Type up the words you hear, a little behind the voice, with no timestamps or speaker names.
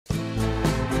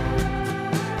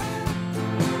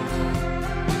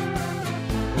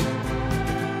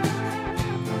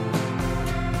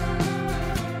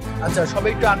আচ্ছা,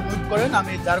 সবাই একটু আনমিউট করেন।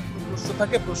 আমি যার কোনো প্রশ্ন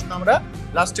থাকে প্রশ্ন আমরা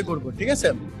লাস্টে করব, ঠিক আছে?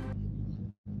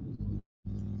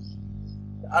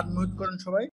 আনমিউট করেন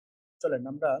সবাই। চলেন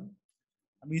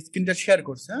আমি স্ক্রিনটা শেয়ার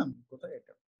করছি। হ্যাঁ, কোথায়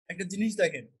এটা? একটা জিনিস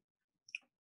দেখেন,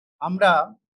 আমরা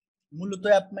মূলত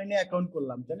অ্যাপমাইনে অ্যাকাউন্ট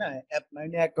করলাম, তাই না?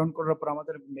 অ্যাপমাইনে অ্যাকাউন্ট করার পর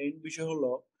আমাদের মেইন বিষয়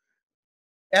হলো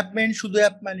অ্যাপমাইন। শুধু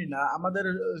অ্যাপমাইনই না, আমাদের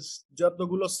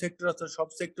যতগুলো সেক্টর আছে সব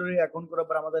সেক্টরে অ্যাকাউন্ট করার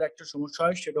পর আমাদের একটা সমস্যা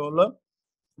হয়, সেটা হলো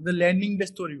ল্যান্ডিং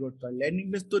পেজ তৈরি করতে হয়। ল্যান্ডিং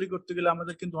পেজ তৈরি করতে গেলে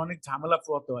আমাদের কিন্তু অনেক ঝামেলা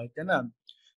পোহাতে হয়, তাই না?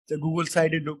 যে গুগল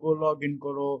সাইটে ঢুকো, লগ ইন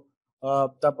করো,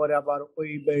 তারপরে আবার ওই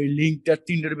লিঙ্কটা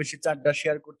তিনটার বেশি চারটা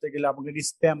শেয়ার করতে গেলে আমাকে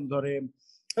স্প্যাম ধরে।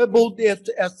 বহুত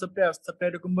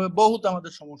এরকম ভাবে বহুত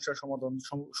আমাদের সমস্যার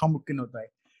সম্মুখীন হতে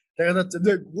হয়। দেখা যাচ্ছে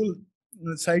যে গুগল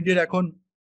সাইটের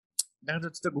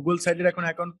এখন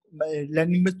অ্যাকাউন্ট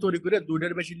ল্যান্ডিং পেজ তৈরি করে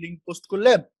দুইটার বেশি লিঙ্ক পোস্ট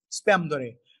করলে স্প্যাম ধরে।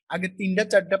 আগে তিনটা,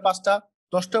 চারটা, পাঁচটা,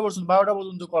 10টা পর্যন্ত, 12টা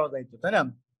পর্যন্ত করা যাইতো, তাই না,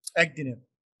 একদিনে।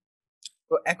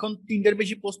 তো এখন তিনটার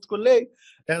বেশি পোস্ট করলে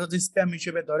দেখা যাচ্ছে স্প্যাম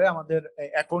হিসেবে ধরে, আমাদের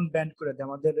অ্যাকাউন্ট ব্যান করে দেয়,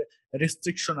 আমাদের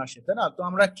রেস্ট্রিকশন আসে, তাই না? তো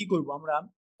আমরা কি করব? আমরা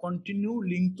কন্টিনিউ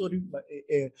লিঙ্ক তৈরি,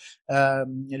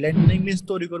 ল্যান্ডিং পেজ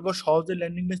তৈরি করব, সহজে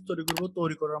ল্যান্ডিং পেজ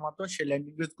তৈরি করার মাত্র সেই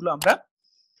ল্যান্ডিং পেজ গুলো আমরা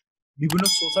বিভিন্ন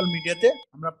সোশ্যাল মিডিয়াতে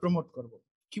আমরা প্রমোট করব।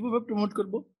 কিভাবে প্রমোট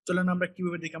করব? চলেন আমরা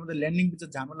কিভাবে দেখি আমাদের ল্যান্ডিং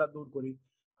পেজের ঝামেলা দূর করি।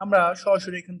 আমরা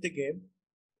সরাসরি এখান থেকে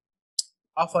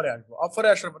অফারে আসবো। অফারে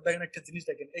আসার পর দেখেন একটা জিনিস,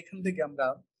 দেখেন এখান থেকে আমরা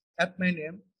অ্যাপ মেইনে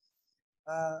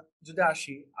যদি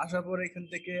আসার পর এখান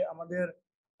থেকে আমাদের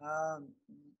আহ,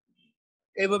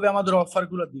 এইভাবে আমাদের অফার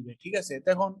গুলো দিবে, ঠিক আছে?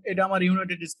 তখন এটা আমার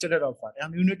ইউনাইটেড স্টেটের অফার।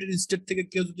 এখন ইউনাইটেড স্টেট থেকে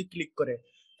কেউ যদি ক্লিক করে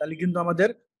তাহলে কিন্তু আমাদের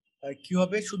কি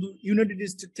হবে? শুধু ইউনাইটেড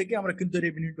স্টেট থেকে আমরা কিন্তু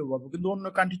রেভিনিউটা পাবো, কিন্তু অন্য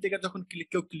কান্ট্রি থেকে যখন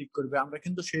কেউ ক্লিক করবে আমরা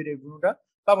কিন্তু সেই রেভিনিউটা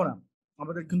পাবো না।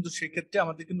 আমাদের কিন্তু সেক্ষেত্রে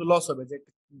আমাদের কিন্তু লস হবে, যে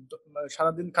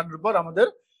সারাদিন কাটার পর আমাদের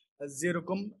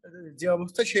যেরকম যে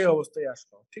অবস্থায় সেই অবস্থায়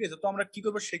আসলো, ঠিক আছে? তো আমরা কি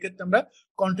করবো সেক্ষেত্রে? আমরা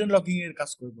কন্টেন্ট লকিং এর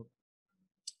কাজ করব।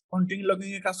 কন্টেন্ট লগইং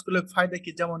এর কাজ করলে ফায়দা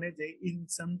কি? যেমন এই যে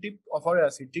ইনসেনটিভ অফারে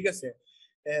আছে, ঠিক আছে?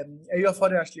 এই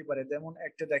অফারে আসলে পারে, যেমন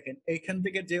একটা দেখেন এইখান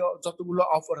থেকে যে যতগুলো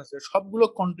অফার আছে সবগুলো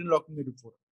কন্টেন্ট লকিং এর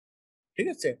উপর, ঠিক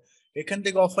আছে? এখান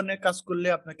থেকে অফার নিয়ে কাজ করলে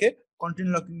আপনাকে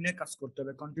কন্টেন্ট লকিং নিয়ে কাজ করতে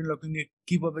হবে। কন্টেন্ট লকিং এ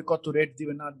কিভাবে কত রেট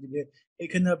দিবে না দিবে,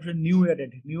 এখানে আপনার নিউ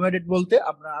অ্যাডেড বলতে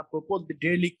আপনার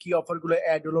ডেইলি কি অফার গুলো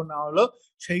অ্যাড হলো না হলো,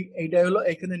 এইটাই হলো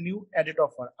এখানে নিউ অ্যাডেড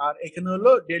অফার। আর এখানে হলো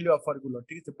ডেইলি অফার গুলো,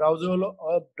 ঠিক আছে?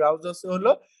 ব্রাউজার্সে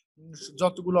হলো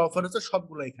যতগুলো অফার আছে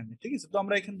সবগুলো এখানে, ঠিক আছে? তো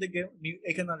আমরা এখান থেকে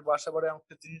এখানে আসবো। আসার পরে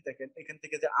একটা জিনিস দেখেন, এখান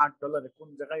থেকে যে $8 কোন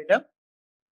জায়গায়? এটা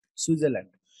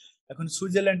সুইজারল্যান্ড। এখন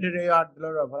সুইজারল্যান্ডের এই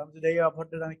 $8 অফার, আমি যদি এই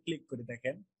অফারটা আমি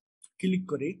ক্লিক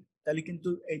করি তাহলে কিন্তু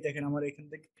এই দেখেন আমার এখান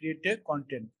থেকে ক্রিয়েট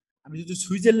কন্টেন্ট। আমি যদি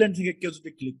সুইজারল্যান্ড থেকে কেউ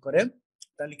যদি ক্লিক করে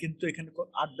তাহলে কিন্তু এখানে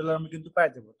 $8 আমি কিন্তু পাই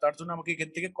যাবো। তার জন্য আমাকে এখান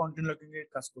থেকে কন্টেন্ট লকিং এর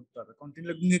কাজ করতে হবে। কন্টেন্ট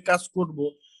লকিং এর কাজ করব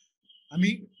আমি,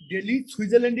 ডেলি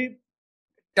সুইজারল্যান্ডে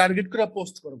টার্গেট করে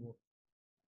পোস্ট করব,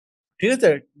 ঠিক আছে?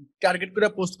 টার্গেট করে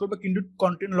পোস্ট করবো, কিন্তু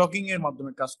কন্টেন্ট লকিং এর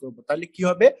মাধ্যমে কাজ করব। তাহলে কি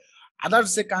হবে? আদার্স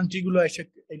যে কান্ট্রি গুলো এসে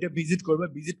এটা ভিজিট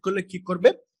করলে কি করবে?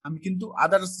 আমি কিন্তু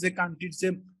আদার্স যে কান্ট্রির যে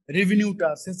রেভিনিউটা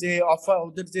আছে, যে অফার,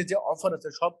 ওদের যে অফার আছে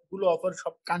সবগুলো অফার,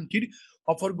 সব কান্ট্রির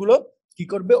অফার গুলো কি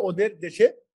করবে? ওদের দেশে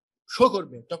শো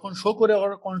করবে। তখন শো করে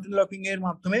ওরা কন্টেন্ট লকিং এর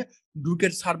মাধ্যমে ঢুকে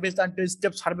সার্ভে, 4টে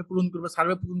স্টেপ সার্ভে পূরণ করবে।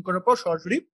 সার্ভে পূরণ করার পর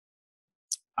সরাসরি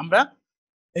আমরা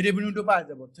এই রেভিনিউটা পাওয়া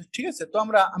যাবো, ঠিক আছে? তো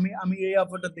আমি এই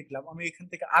অফারটা দেখলাম, আমি এখান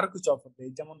থেকে আরো কিছু অফার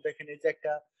দিই। যেমন দেখেন এই যে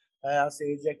একটা আছে,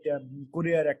 এই যে একটা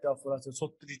কোরিয়ার একটা অফার আছে,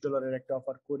 $36 একটা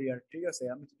অফার কোরিয়ার, ঠিক আছে?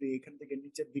 আমি যদি এখান থেকে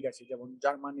নিচের দিকে আসি, যেমন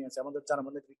জার্মানি আছে, আমাদের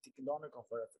জার্মানির দিক থেকে কিন্তু অনেক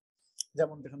অফার আছে।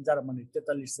 যেমন দেখেন জার্মানির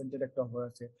 43 সেন্টের একটা অফার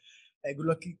আছে।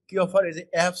 এগুলো কি কি অফার? এই যে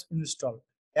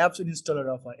অ্যাপস ইনস্টলের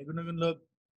অফার, এগুলো কিন্তু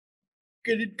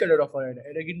ক্রেডিট কার্ডের অফার।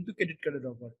 এটা কিন্তু ক্রেডিট কার্ডের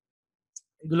অফার।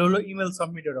 এগুলো হলো ইমেল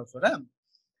সাবমিটের অফার। হ্যাঁ,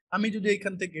 আমি যদি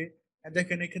এখান থেকে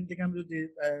দেখেন, এখান থেকে আমি যদি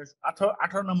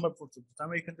 18 নম্বর পর্যন্ত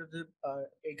আমি এখান থেকে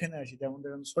এখানে আসি, যেমন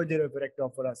ধরেন সৌদি আরবের একটা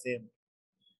অফার আছে,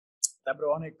 তারপরে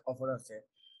অনেক অফার আছে।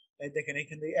 এই দেখেন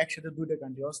এখান থেকে একসাথে দুইটা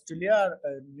কান্ট্রি, অস্ট্রেলিয়া আর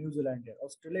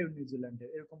নিউজিল্যান্ডের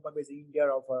এরকম ভাবে যে ইন্ডিয়ার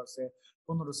অফার আছে,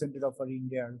 15 সেন্টের অফার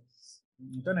ইন্ডিয়ার।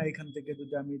 তাই না? এখান থেকে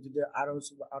যদি আমি যদি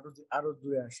আরো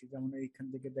দূরে আসি, যেমন এইখান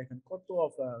থেকে দেখেন কত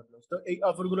অফার। তো এই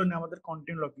অফার গুলো নিয়ে আমাদের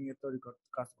কন্টেন্ট লকিং এর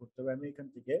কাজ করতে হবে। আমি এখান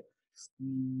থেকে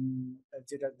উম,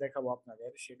 যেটা দেখাবো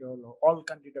আপনাদের সেটা হলো অল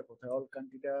কান্ট্রিটা কোথায়, অল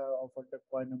কান্ট্রিটা অফারটা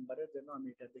কয় নম্বরে যেন, আমি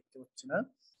এটা দেখতে পাচ্ছি না,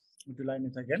 একটু লাইনে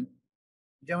থাকেন।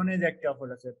 যেমন এই যে একটা অফার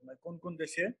আছে, মানে কোন কোন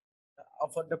দেশে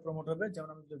অফারটা প্রমোট হবে। যেমন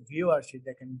আমি যদি ভিউ আসি,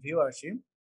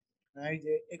 এই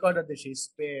যে এই কয়টা দেশে,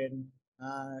 স্পেন,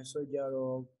 সৌদি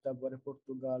আরব, তারপরে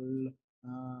পর্তুগাল,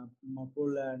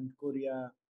 পোল্যান্ড, কোরিয়া,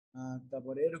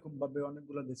 তারপরে এরকম ভাবে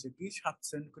অনেকগুলো দেশে কি 7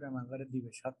 সেন্ট করে আমাকে দিবে,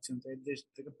 7 সেন্ট এই দেশ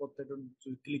থেকে প্রত্যেকটা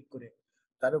ক্লিক করে।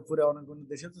 তার উপরে অনেকগুলো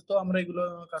দেশ আছে, তো আমরা এগুলো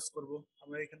কাজ করব।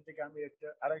 আমরা এখান থেকে আমি একটা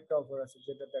আরেকটা অফার আছে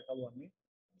যেটা দেখাবো আমি,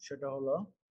 সেটা হলো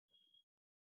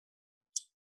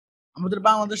আমাদের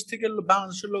বাংলাদেশ থেকে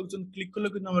বাংলাদেশের লোকজন ক্লিক করলে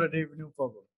কিন্তু আমরা রেভিনিউ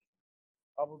পাবো।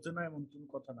 পাবো যে না এমন কোনো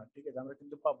কথা না, ঠিক আছে, আমরা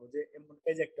কিন্তু পাবো। যে এমন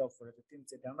এই যে একটা অফার আছে 3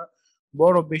 সেট, আমরা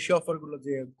বড় বেশি অফার গুলো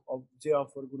যে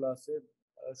অফার গুলো আছে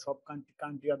সব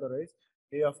কান্ট্রি আদারওয়াইজ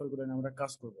এই অফার গুলো নিয়ে আমরা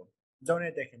কাজ করব। যেমন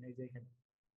এই দেখেন, এই যে এখানে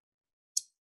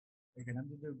এখানে আমি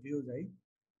যদি ভিউ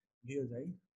যাই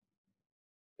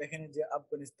দেখেন এই যে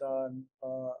আফগানিস্তান,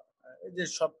 আহ, এই যে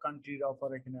সব কান্ট্রির অফার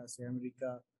এখানে আছে, আমেরিকা,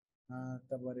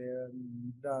 তারপরে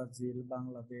ব্রাজিল,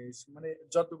 বাংলাদেশ, মানে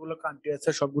যতগুলো কান্ট্রি আছে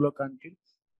সবগুলো কান্ট্রির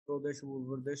প্রদেশ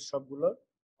উপপ্রদেশ সবগুলো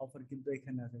অফার কিন্তু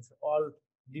এখানে আছে। অল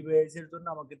ডিভাইস এর জন্য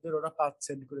আমাকে তো ওরা 5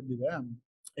 সেন্ট করে দিবে, হ্যাঁ।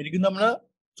 এটা কিন্তু আমরা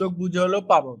চোখ বুঝে হলেও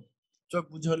পাবো, চোখ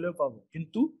বুঝে হলেও পাবো,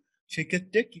 কিন্তু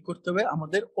সেক্ষেত্রে কি করতে হবে,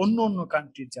 আমাদের অন্য অন্য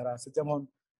কান্ট্রির যারা আছে, যেমন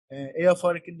এই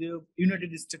অফার কিন্তু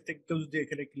ইউনাইটেড স্টেট থেকে কেউ যদি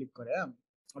এখানে ক্লিক করে, হ্যাঁ,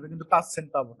 আমরা কিন্তু 5 সেন্ট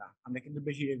পাবো না, আমরা কিন্তু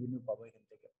বেশি রেভিনিউ পাবো এখান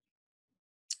থেকে,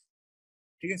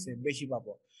 ঠিক আছে, বেশি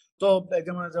পাবো। তো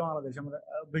যেমন যেমন বাংলাদেশ আমরা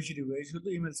বেশি দিব, এই শুধু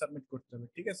ইমেল সাবমিট করতে হবে,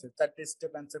 ঠিক আছে, 4টে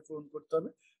স্টেপ অ্যান্সার পূরণ করতে হবে,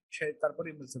 সে তারপর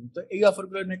ইমেল সাবমিট। তো এই অফার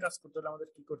গুলো নিয়ে কাজ করতে হলে আমাদের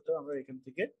কি করতে হবে, আমরা এখান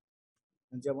থেকে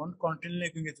যেমন কন্টেন্ট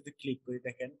লকিং এ যদি ক্লিক করি,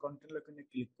 দেখেন কন্টেন্ট লকিং এ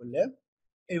ক্লিক করলে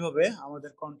এইভাবে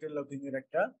আমাদের কন্টেন্ট লকিং এর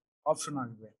একটা অপশন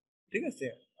আসবে, ঠিক আছে,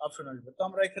 অপশন আসবে। তো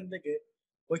আমরা এখান থেকে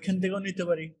ওইখান থেকেও নিতে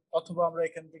পারি, অথবা আমরা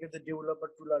এখান থেকে যে ডেভেলপার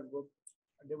টুল আসবো,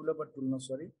 ডেভেলপার টুল না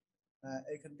সরি,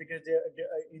 এখান থেকে যে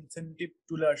ইনসেনটিভ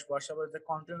টুলে আসবো, আসার পরে যে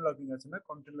কন্টেন্ট লকিং আছে না,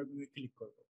 কন্টেন্ট লকিং এ ক্লিক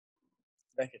করবো।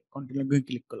 দেখেন কন্টেন্ট লকিং এ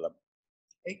ক্লিক করলাম,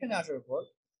 এখানে আসার পর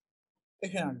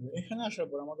এখানে আসবে, এখানে আসার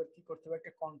পর আমাদের কি করতে হবে,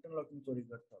 একটা কন্টেন্ট লকিং তৈরি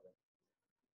করতে হবে,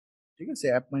 ঠিক আছে।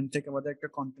 অ্যাপমাইন্ড থেকে আমাদের একটা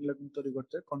কন্টেন্ট লকিং তৈরি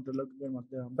করতে হবে, কন্টেন্ট লকিং এর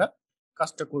মাধ্যমে আমরা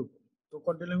কাজটা করব। তো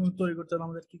কন্টেন্ট লকিং তৈরি করতে হলে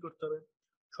আমাদের কি করতে হবে,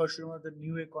 সরাসরি আমাদের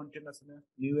নিউ এ কন্টেন্ট আছে না,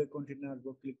 নিউ এ কন্টেন্টে আসবো,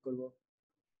 ক্লিক করব।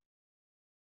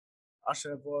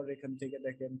 আসার পর এখান থেকে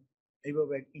দেখেন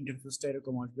এইভাবে ইন্টারফেসটা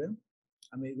এরকম আসবে।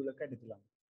 আমি এইগুলো কেটে দিলাম,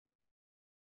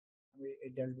 আমি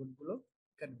এই ড্যাশবোর্ড গুলো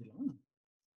কেটে দিলাম, হ্যাঁ।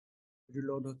 এটি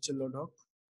লোড হচ্ছে, লোড হোক।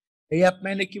 এই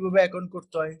অ্যাপমাইন্ডে কিভাবে অ্যাকাউন্ট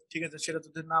করতে হয়, ঠিক আছে, সেটা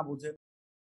যদি না বুঝেন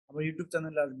আমার ইউটিউব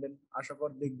চ্যানেলে আসবেন, আসার পর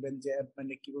দেখবেন যে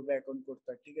অ্যাপমাইনে কিভাবে অ্যাকাউন্ট করতে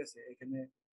হয়, ঠিক আছে। এখানে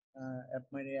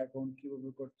অ্যাপমাইনে অ্যাকাউন্ট কিভাবে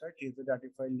করতে হয়, ঠিক আছে,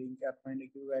 ডাটিফাই লিংক অ্যাপমাইনে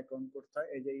কিভাবে অ্যাকাউন্ট করতে হয়,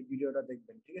 এই যে এই ভিডিওটা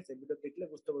দেখবেন, ঠিক আছে, ভিডিও দেখলে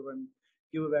বুঝতে পারবেন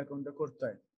কিভাবে অ্যাকাউন্টটা করতে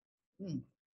হয়। হুম।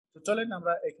 তো চলেন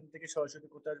আমরা এখান থেকে সরাসরি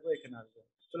কোথায় আসবো, এখানে আসবো,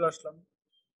 চলে আসলাম।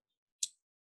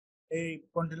 এই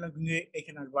কন্টেন্ট লকিং এ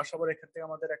এখানে আসবো, আসার পর এখান থেকে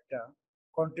আমাদের একটা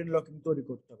কন্টেন্ট লকিং তৈরি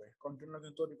করতে হবে। কন্টেন্ট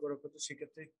লকিং তৈরি করার ক্ষেত্রে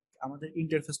সেক্ষেত্রে আমাদের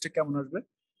ইন্টারফেসটা কেমন আসবে,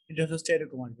 ইন্টারফেসটা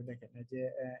এরকম আসবে, দেখেন এই যে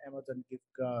অ্যামাজন গিফট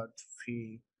কার্ড ফ্রি,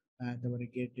 তারপরে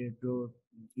গেট এ ডোর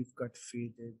গিফট কার্ড ফ্রি,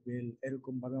 বিল,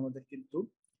 এরকম ভাবে আমাদের কিন্তু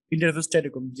ইন্টারফেসটা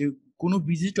এরকম, যে কোনো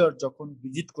ভিজিটর যখন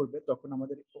ভিজিট করবে তখন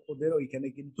আমাদের ওদের ওইখানে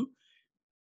কিন্তু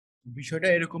বিষয়টা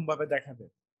এরকম ভাবে দেখাবে,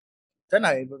 তাই না,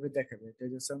 এইভাবে দেখাবে, এটা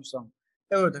যে স্যামসাং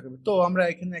এভাবে দেখাবে। তো আমরা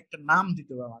এখানে একটা নাম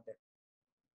দিতে হবে, আমাদের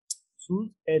চুজ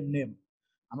এ নেম,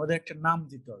 আমাদের একটা নাম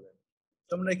দিতে হবে।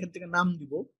 তো আমরা এখান থেকে নাম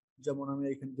দিব, যেমন আমি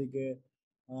এখান থেকে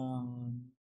আহ,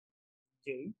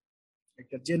 যেই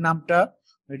একটা যে নামটা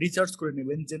রিসার্চ করে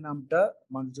নেবেন, যে নামটা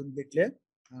মানুষজন দেখলে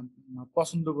আম,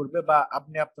 পছন্দ করবে, বা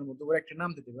আপনি আপনার মতো করে একটা নাম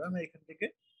দিতে পারেন। আমি এখান থেকে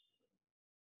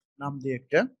নাম দিয়ে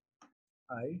একটা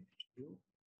আই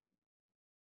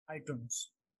আইটনস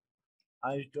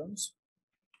আইটনস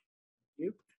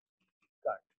গিফট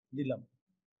কার্ড দিলাম,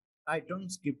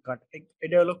 আইটনস গিফট কার্ড।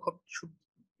 এটা হলো খুব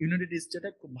ইউনাইটেড স্টেটে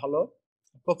খুব ভালো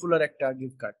পপুলার একটা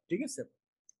গিফট কার্ড, ঠিক আছে,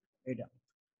 এটা।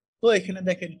 তো এখানে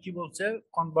দেখেন কি বলছে,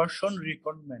 কনভার্সন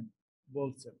রিকমেন্ড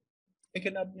বলছে,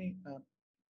 এখানে আপনি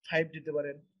 5 দিতে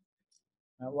পারেন,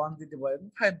 1 দিতে পারেন,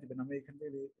 5 দিবেন, আমি এখান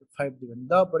থেকে 5 দিবেন।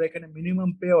 দেওয়ার পরে এখানে মিনিমাম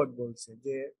পে আউট বলছে,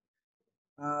 যে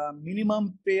মিনিমাম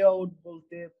পে আউট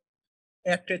বলতে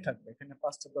একটাই থাকবে, এখানে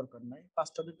 5টা দরকার নাই,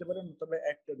 5টা দিতে পারেন, তবে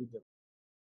একটা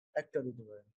দিতে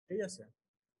পারেন, ঠিক আছে।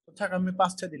 তো থাক, আমি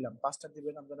 5টা দিলাম, 5টা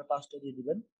দিবেন, আপনারা 5টা দিয়ে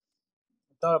দিবেন।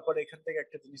 তারপরে এখান থেকে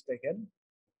একটা জিনিস দেখেন,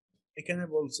 এখানে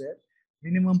বলছে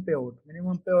মিনিমাম পে আউট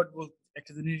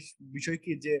একটা জিনিস, বিষয়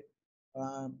কি যে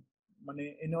আহ, মানে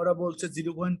এনে ওরা বলছে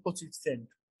 0.25 সেন্ট,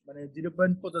 মানে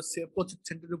 0.25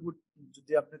 সেন্টের উপর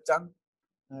যদি আপনি চান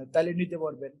তাহলে নিতে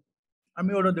পারবেন।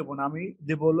 আমি ওটা দেবো না, আমি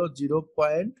দেবো হলো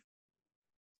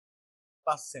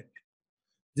 0.5 সেন্ট,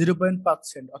 0.5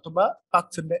 সেন্ট অথবা 5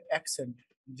 সেন্টে 1 সেন্ট,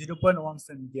 0.1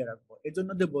 সেন্ট দিয়ে রাখবো। এই জন্য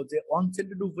দেবো যে 1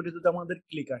 সেন্টের উপরে যদি আমাদের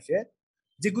ক্লিক আসে,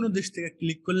 যে কোনো দেশ থেকে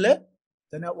ক্লিক করলে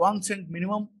যেন 1 সেন্ট,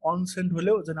 মিনিমাম 1 সেন্ট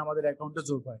হলেও যেন আমাদের অ্যাকাউন্টে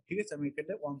যোগ হয়, ঠিক আছে। আমি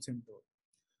এখানে 1 সেন্ট দেবো।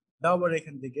 তারপর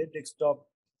এখান থেকে ডেস্কটপ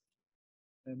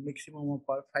ম্যাক্সিমাম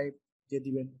অফার 5 দিয়ে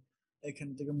দিবেন। এখান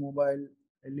থেকে মোবাইল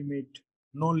লিমিট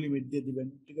নো লিমিট দিয়ে দিবেন,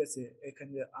 ঠিক আছে।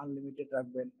 এখানে আনলিমিটেড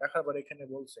রাখবেন, রাখার পর এখানে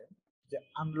বলছে যে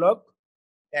আনলক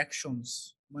অ্যাকশনস,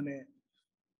 মানে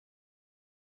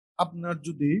আপনার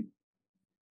যদি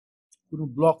কোনো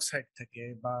ব্লগ সাইট থাকে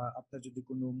বা আপনার যদি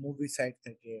কোনো মুভি সাইট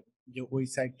থাকে, যে ওই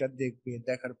সাইটটা দেখবে,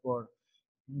 দেখার পর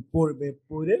পড়বে,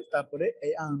 পড়ে তারপরে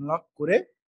এই আনলক করে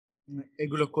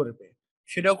এগুলো করবে,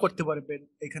 সেটাও করতে পারবেন।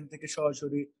 এখান থেকে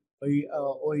সরাসরি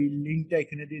ওই লিঙ্কটা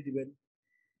এখানে দিয়ে দিবেন,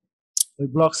 ওই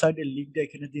ব্লগ সাইটের লিঙ্কটা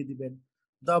এখানে দিয়ে দিবেন,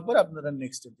 তারপর আপনারা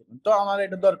নেক্সট দিবেন। তো আমার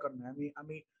এটা দরকার না, আমি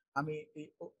আমি আমি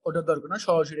ওটা দরকার না,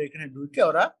 সরাসরি এখানে ঢুকে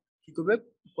ওরা কি করবে,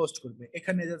 পোস্ট করবে।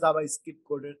 এখানে যে জাভা স্ক্রিপ্ট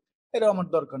কোডের এটা আমার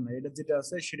দরকার নাই, এটা যেটা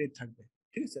আছে সেটাই থাকবে,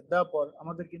 ঠিক আছে। তারপর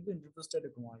আমাদের কিন্তু ইন্টারফেসটা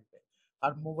এরকম আসবে,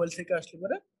 আর মোবাইল থেকে আসলে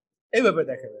পরে এইভাবে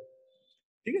দেখাবে,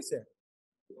 ঠিক আছে।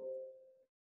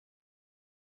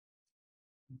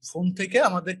 ফোন থেকে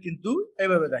আমাদের কিন্তু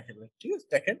এইভাবে দেখাবে, ঠিক আছে।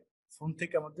 দেখেন, ফোন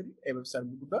থেকে আমাদের এইভাবে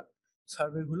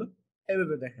সার্ভে গুলো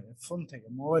এইভাবে দেখাবে, ফোন থেকে,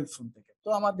 মোবাইল ফোন থেকে। তো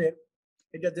আমাদের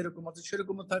এটা যেরকম আছে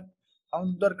সেরকমও থাক,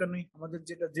 আমাদের দরকার নেই। আমাদের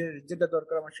যেটা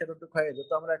দরকার আমার সেটা তো হয়ে যেত।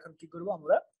 তো আমরা এখন কি করব,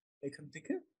 আমরা এখান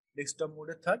থেকে ডেস্কটপ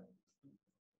মোডে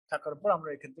থাকার পর আমরা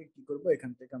এখান থেকে কি করব,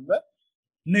 এখান থেকে আমরা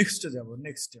নেক্সটে যাব,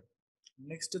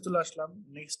 নেক্সটে চলে আসলাম।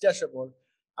 নেক্সটে আসার পর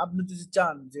আপনি যদি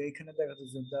চান যে এখানে দেখা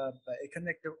যাচ্ছে এখানে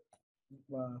একটা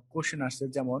কোশ্চেন আসছে,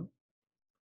 যেমন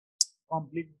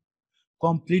complete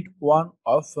complete one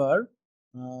offer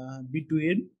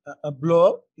between a blow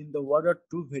in the order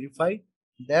to verify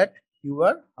that you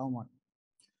are how much.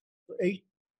 তো এই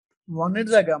ওয়ানের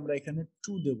জায়গায় আমরা এখানে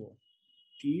টু দেব,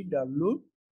 TWO,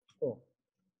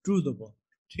 ট্রু দেবো,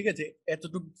 ঠিক আছে।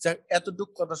 এতটুক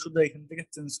কথা শুধু এখান থেকে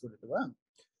চেঞ্জ করে দেবো, হ্যাঁ।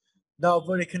 দেওয়ার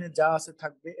পর এখানে যা আছে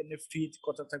থাকবে, এনএফটি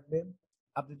কথা থাকবে।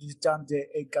 আপনি যদি চান যে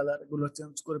এই কালার গুলো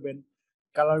চেঞ্জ করবেন,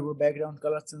 কালার গুলো ব্যাকগ্রাউন্ড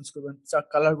কালার চেঞ্জ করবেন,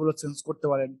 কালার গুলো চেঞ্জ করতে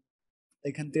পারেন।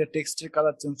 এখান থেকে টেক্সটের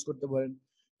কালার চেঞ্জ করতে পারেন,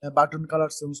 বাটন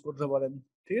কালার চেঞ্জ করতে পারেন,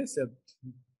 ঠিক আছে।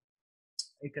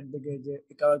 এখান থেকে যে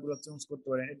এই কালার গুলো চেঞ্জ করতে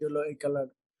পারেন। এটা হলো এই কালার,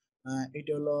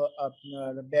 এটা হলো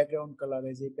আপনার ব্যাকগ্রাউন্ড কালার,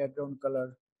 এই যে ব্যাকগ্রাউন্ড কালার,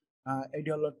 এটা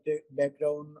হলো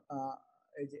ব্যাকগ্রাউন্ড,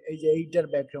 এই যে এইটার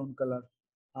ব্যাকগ্রাউন্ড কালার,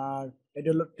 আর এটা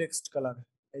হলো টেক্সট কালার,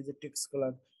 এই যে টেক্সট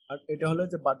কালার, আর এটা হলো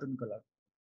যে বাটন কালার,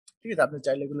 ঠিক আছে। আপনি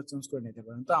চাইলে এগুলো চেঞ্জ করে নিতে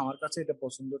পারেন। তো আমার কাছে এটা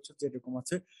পছন্দ হচ্ছে যেরকম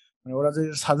আছে, মানে ওরা যে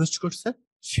সাজেস্ট করছে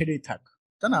সেটাই থাক,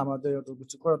 তাই না। আমাদের অত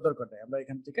কিছু করার দরকার নেই। আমরা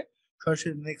এখান থেকে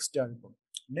সরাসরি নেক্সট আসবো।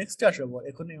 নেক্সট আসাবো,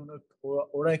 এখন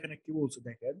ওরা এখানে কি বলছে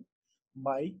দেখেন,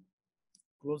 by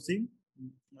closing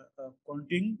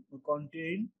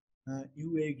contain you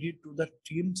agree to the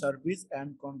team service and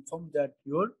confirm that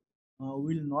you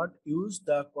will not use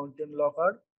the content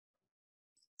locker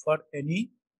for any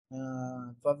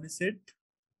publicity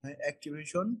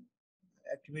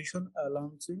activation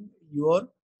announcing your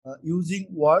using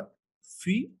word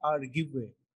free or giveaway,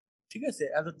 ঠিক আছে।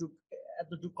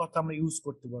 এতটুকু কথা আমরা ইউজ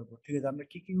করতে পারবো, ঠিক আছে। আমরা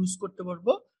কি কি ইউজ করতে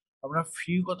পারবো, আমরা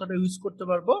ফ্রি কথাটা ইউজ করতে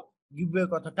পারবো, গিভওয়ে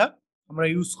কথাটা আমরা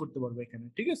ইউজ করতে পারবো এখানে,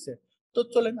 ঠিক আছে। তো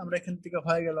চলেন, আমরা এখান থেকে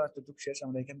হয়ে গেল এতটুকু শেষ,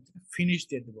 আমরা এখান থেকে ফিনিশ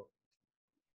দিয়ে দেবো,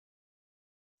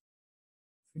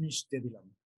 ফিনিশ দিয়ে দিলাম।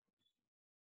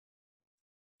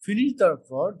 ফিনিশ দেওয়ার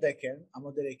পর দেখেন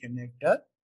আমাদের এখানে একটা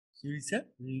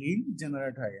লিঙ্ক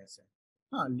জেনারেট হয়ে গেছে,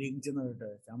 হ্যাঁ, লিঙ্ক জেনারেট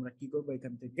হয়ে গেছে। আমরা কি করবো,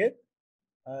 এখান থেকে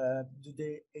যদি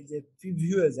এই যে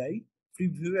প্রিভিউয়ে যাই,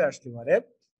 প্রিভিউয়ে আসলে পারে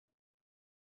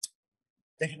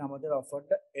দেখেন আমাদের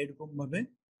অফারটা এরকম ভাবে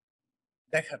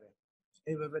দেখাবে,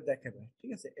 এইভাবে দেখাবে,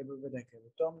 ঠিক আছে, এভাবে দেখাবে।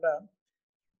 তো আমরা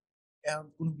এখন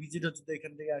কোন ভিজিটর যদি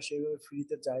এখান থেকে আসে এভাবে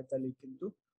ফ্রিতে চায়, তাহলে কিন্তু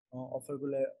অফার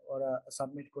গুলো ওরা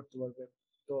সাবমিট করতে পারবে।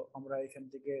 তো আমরা এখান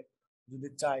থেকে যদি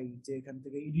চাই যে এখান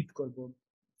থেকে এডিট করব,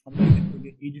 আমরা এখান থেকে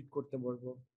এডিট করতে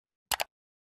পারবো।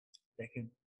 দেখেন,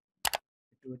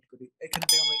 একটু ওয়েট করি, এখান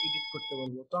থেকে আমরা এডিট করতে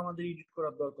পারবো। তো আমাদের এডিট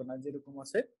করার দরকার না, যেরকম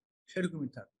আছে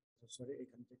সেরকমই থাক। সরি,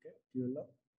 এখান থেকে কি হলো,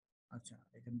 আচ্ছা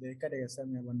এখান থেকে কেটে গেছে।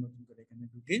 আমি আবার নতুন করে এখানে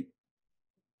ঢুকি,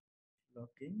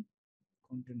 লকিং,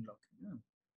 কন্টেন্ট লকিং, হ্যাঁ,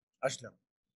 আসলাম।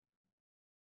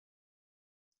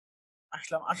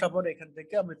 আসার পরে এখান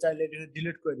থেকে আমরা চাইলে এটা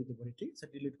ডিলিট করে দিতে পারি, ঠিক আছে,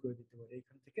 ডিলিট করে দিতে পারি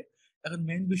এখান থেকে। এখন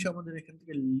মেইন বিষয় আমাদের এখান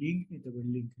থেকে লিংক নিতে হবে।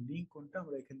 লিংক কোনটা,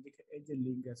 আমরা এখান থেকে এই যে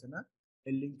লিংক আছে না,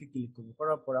 এই লিংকে ক্লিক করবো।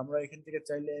 করার পর আমরা এখান থেকে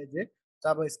চাইলে এই যে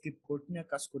জাভা স্ক্রিপ্ট কোড নিয়ে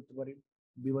কাজ করতে পারি,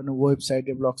 বিভিন্ন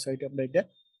ওয়েবসাইটে, ব্লগ সাইটে আমরা এটা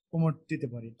প্রমোট দিতে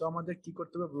পারি। তো আমাদের কি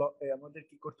করতে হবে, আমাদের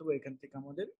কি করতে হবে, এখান থেকে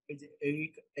আমাদের এই যে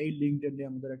এই লিংকটা নিয়ে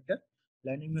আমাদের একটা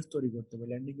ল্যান্ডিং পেজ তৈরি করতে হবে।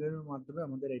 ল্যান্ডিং পেজের মাধ্যমে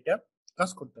আমাদের এটা কাজ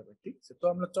করতে হবে, ঠিক আছে। তো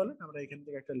আমরা চলেন আমরা এখান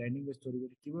থেকে একটা ল্যান্ডিং পেজ তৈরি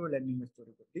করি। কিভাবে ল্যান্ডিং পেজ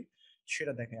তৈরি করছি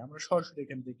সেটা দেখাই। আমরা সরাসরি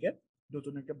এখান থেকে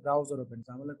নতুন একটা ব্রাউজার ওপেন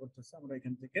ঝামেলা করতেছে, আমরা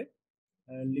এখান থেকে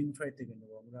লিঙ্কফাই থেকে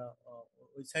নেবো। আমরা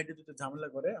ওই সাইডে যদি ঝামেলা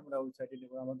করে আমরা ওই সাইডে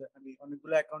নেবো। আমাদের আমি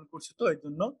অনেকগুলো অ্যাকাউন্ট করছি তো এই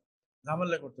জন্য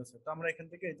ঝামেলা করতেছে। তো আমরা এখান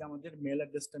থেকে এই যে আমাদের মেল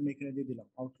অ্যাড্রেসটা আমি এখানে দিয়ে দিলাম,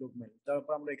 আউটলুক মেল।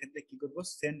 তারপর আমরা এখান থেকে কি করবো,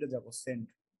 সেন্ডে যাব।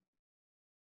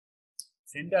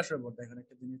 সেন্ডে আসার পর দেখেন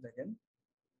একটা জিনিস দেখেন,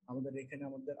 আমাদের এখানে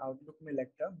আমাদের আউটলুক মেল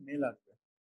একটা মেল আসবে,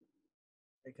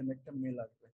 এখানে একটা মেল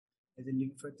আসবে, এই যে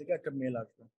লিঙ্ক ফাইল থেকে একটা মেল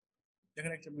আসবে,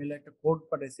 এখানে একটা মেলে একটা কোড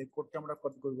পাঠাইছে, কোডটা আমরা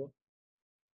কপি করব।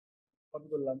 কপি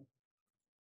করলাম,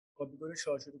 কপি করে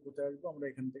সরাসরি কোথায় আসবো, আমরা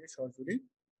এখান থেকে সরাসরি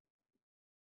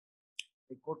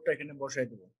এই কোডটা এখানে বসাই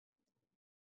দেবো।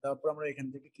 তারপর আমরা এখান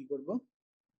থেকে কি করব,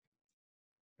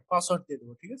 পাসওয়ার্ড দিয়ে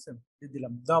দেবো, ঠিক আছে, দিয়ে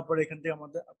দিলাম। তারপর এখান থেকে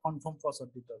আমাদের কনফার্ম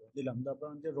পাসওয়ার্ড দিতে হবে, দিলাম। তারপর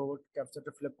আমাদের রোবট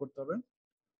ক্যাপচারটা ফিল আপ করতে হবে।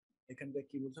 এখান থেকে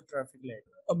কি বলছে, ট্রাফিক লাইট,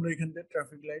 আমরা এখান থেকে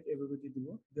ট্রাফিক লাইট এভাবে দিয়ে দিব।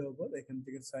 দেওয়ার পর এখান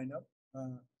থেকে সাইন আপ,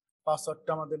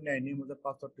 পাসওয়ার্ডটা আমাদের নেয়নি, আমাদের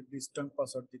পাসওয়ার্ডটা স্ট্রং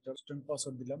পাসওয়ার্ড দিতে হবে, স্ট্রং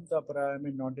পাসওয়ার্ড দিলাম। তারপরে আমি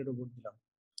নটের উপর দিলাম।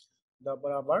 তারপর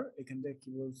আবার এখান থেকে কি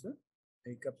বলছে,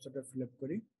 এই ক্যাপচারটা ফিল আপ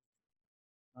করি।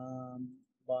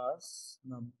 বাস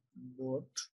না, বোট,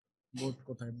 বোট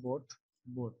কোথায়, বোট,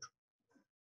 বোট,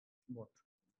 বোট,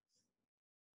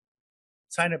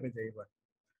 সাইন আপে যাই। এবার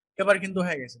এবার কিন্তু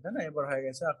হয়ে গেছে, তাই না, এবার হয়ে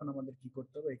গেছে। এখন আমাদের কি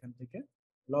করতে হবে, এখান থেকে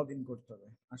লগ ইন করতে হবে।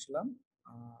 আসলাম,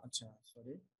 আচ্ছা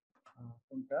সরি,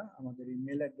 কোনটা, আমাদের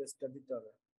ইমেল অ্যাড্রেসটা দিতে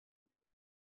হবে,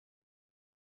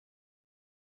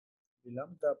 দিলাম।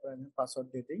 তারপর আমি পাসওয়ার্ড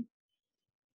দিয়ে দিই।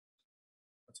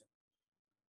 আচ্ছা,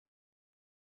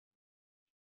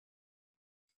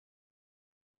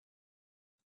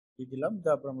 দিয়ে দিলাম।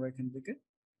 তারপর আমরা এখান থেকে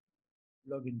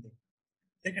লগ ইন দিই।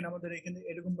 দেখেন আমাদের এখানে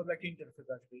এরকম ভাবে একটা ইন্টারফেস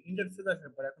আসবে। ইন্টারফেস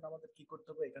আসার পর এখন আমাদের কি করতে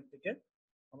হবে, এখান থেকে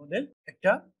আমাদের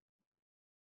একটা,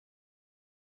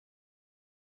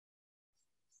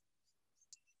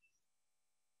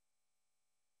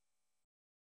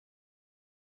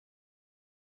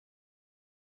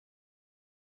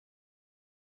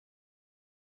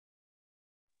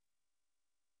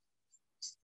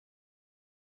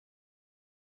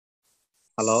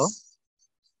 হ্যালো,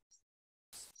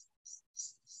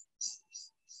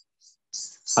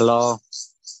 হ্যালো।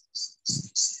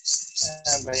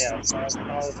 হ্যাঁ ভাইয়া, আপনার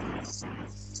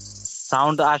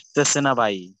সাউন্ড আসতেছে না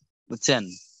ভাই, বুঝছেন?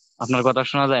 আপনার কথা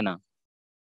শোনা যায় না।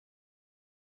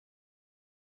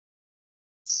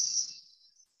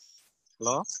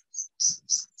 হ্যালো,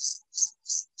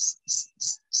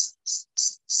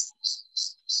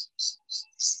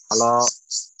 হ্যালো,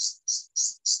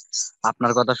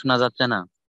 আপনার কথা শোনা যাচ্ছে না।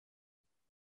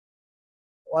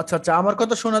 আচ্ছা আচ্ছা, আমার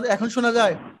কথা শোনা, এখন শোনা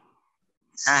যায়?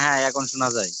 হ্যাঁ হ্যাঁ, এখন শোনা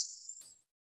যায়।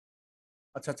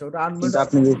 আচ্ছা আচ্ছা, ওটা আনমিউট, কিন্তু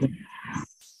আপনি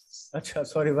আচ্ছা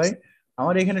সরি ভাই,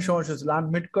 আমার এখানে সমস্যা ছিল,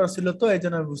 আনমিউট করা ছিল তো এই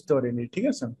জন্য আমি বুঝতে পারিনি, ঠিক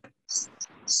আছে।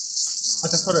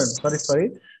 আচ্ছা সরেন, সরি সরি,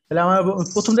 তাহলে আমার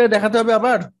প্রথম থেকে দেখাতে হবে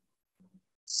আবার।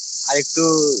 আর একটু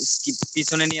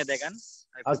পিছনে নিয়ে দেখেন।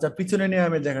 আচ্ছা পিছনে নিয়ে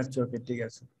আমি দেখাচ্ছি, ওকে ঠিক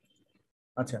আছে।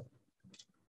 আচ্ছা,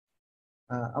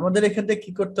 আমাদের এখান থেকে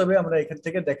কি করতে হবে, আমরা এখান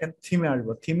থেকে দেখেন থিমে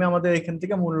আসবো। থিমে আমাদের এখান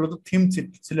থেকে মূলত থিম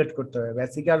সিলেক্ট করতে হবে।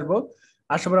 বেসিকে আসবো,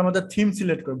 আসার পর আমাদের থিম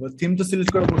সিলেক্ট করবো। থিম তো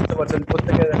সিলেক্ট করে বুঝতে পারছেন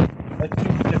প্রত্যেকে,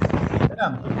 থিম সিলেক্ট করবো, তাই না।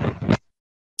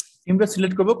 থিমটা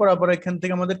সিলেক্ট করবো, করার পর এখান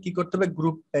থেকে আমাদের কি করতে হবে,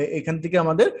 গ্রুপ, এখান থেকে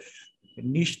আমাদের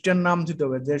লিস্টের নাম দিতে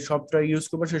হবে, যে শপটা ইউজ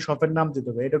করবো সেই শপের নাম দিতে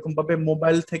হবে। এরকম ভাবে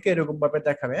মোবাইল থেকে এরকম ভাবে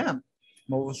দেখাবে, হ্যাঁ,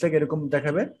 মোবাইল থেকে এরকম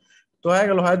দেখাবে। তো হয়ে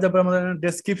গেল, হয়ে যাবে। আমাদের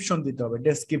ডেসক্রিপশন দিতে হবে,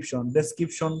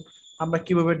 ডেসক্রিপশন আমরা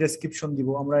কিভাবে ডেসক্রিপশন দিব,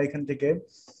 আমরা এখান থেকে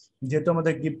যেহেতু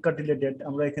আমাদের গিফট কার্ড রিলেটেড,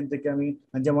 আমরা এখান থেকে আমি,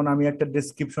 যেমন আমি একটা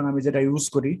ডেসক্রিপশন আমি যেটা ইউজ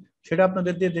করি সেটা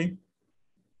আপনাদের দিয়ে দিই।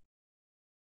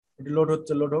 এটা লোড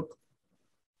হচ্ছে, লোড হোক।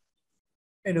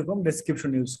 এরকম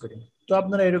ডেসক্রিপশন ইউজ করি। তো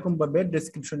আপনারা এরকম ভাবে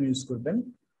ডেসক্রিপশন ইউজ করবেন।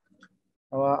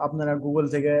 আপনারা গুগল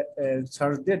থেকে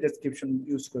সার্চ দিয়ে ডেসক্রিপশন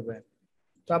ইউজ করবেন।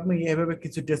 তো আপনি এভাবে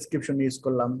কিছু ডেসক্রিপশন ইউজ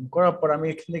করলাম, করার পর আমি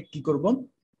এখানে কি করব,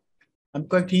 আমি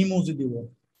কয়েকটি ইমোজি দিব।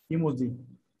 ইমোজি,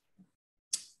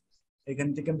 এখান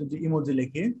থেকে আমি যদি ইমোজি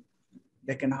লিখি,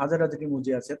 দেখেন হাজার হাজার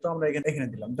ইমোজি আছে। তো আমরা এখানে এখানে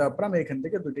দিলাম, তারপর আমি এখান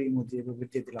থেকে দুটো ইমোজি এভাবে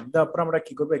দিয়ে দিলাম। তারপর আমরা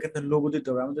কি করবো, এখান থেকে লোগো দিতে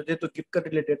হবে। আমাদের যেহেতু গিফট কার্ড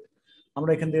রিলেটেড,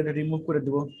 আমরা এখান থেকে রিমুভ করে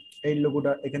দেবো। এই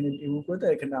লোগোটা এখানে রিমুভ করে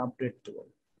দেয়, এখানে আপডেট দেবো।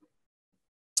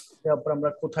 তারপর আমরা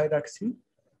কোথায় রাখছি,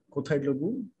 কোথায় লোগো,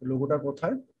 লোগোটা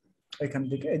কোথায়, এখান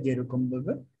থেকে এই যে এরকম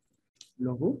ভাবে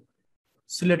লোগো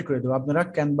সিলেক্ট করে দেবো। আপনারা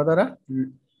ক্যানভা দ্বারা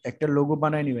একটা লোগো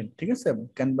বানিয়ে নেবেন, ঠিক আছে,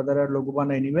 ক্যানভা দ্বারা লোগো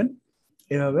বানিয়ে নেবেন।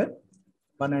 এভাবে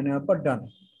বানিয়ে নেওয়ার পর ডান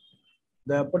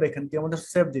দেওয়ার পর এখান থেকে আমাদের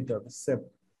সেভ দিতে হবে। সেভ,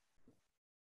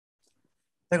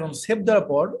 দেখুন সেভ দেওয়ার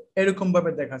পর এরকম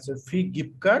ভাবে দেখাচ্ছে ফ্রি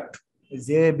গিফট কার্ড।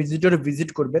 যে ভিজিটর ভিজিট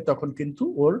করবে তখন কিন্তু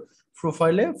ওর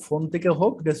প্রোফাইলে ফোন থেকে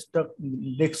হোক,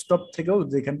 ডেস্কটপ থেকেও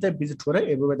যেখান থেকে ভিজিট করে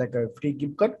এভাবে দেখা হয় ফ্রি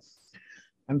গিফট কার্ড।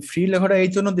 আমি ফ্রি লেখাটা এই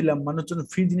জন্য দিলাম, মানুষ জন্য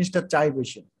ফ্রি জিনিসটা চাই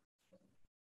বেশি,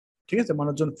 ঠিক আছে,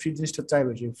 মানুষজন ফ্রি জিনিসটা চাই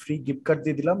বেশি, ফ্রি গিফট কার্ড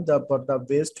দিয়ে দিলাম। তারপর the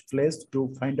best place to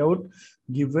find out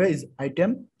giveaway is item,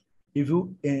 if you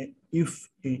if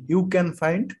you can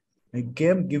find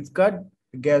game gift card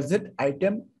gadget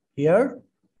item here,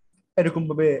 এরকম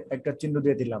ভাবে একটা চিহ্ন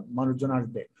দিয়ে দিলাম, মানুষজন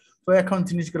আসবে। তো এখন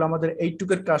জিনিসগুলো আমাদের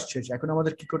এইটুকের কাজ শেষ, এখন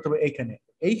আমাদের কি করতে হবে, এইখানে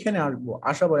এইখানে আসবো,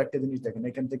 আসার একটা জিনিস দেখেন,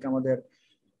 এখান থেকে আমাদের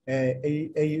এই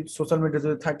এই সোশ্যাল মিডিয়া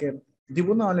যদি থাকে দিব,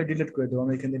 না হলে ডিলিট করে দেবো,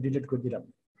 আমি এখানে ডিলিট করে দিলাম।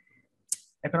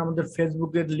 এখন আমাদের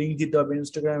ফেসবুকের লিঙ্ক দিতে হবে,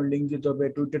 ইনস্টাগ্রামের লিঙ্ক দিতে হবে,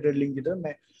 টুইটারের লিঙ্ক দিতে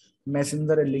হবে,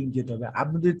 মেসেঞ্জারের লিঙ্ক দিতে হবে।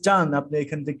 আপনি যদি চান আপনি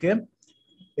এখান থেকে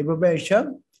এভাবে এসে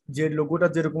যে লোগোটা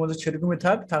যেরকম আছে সেরকমই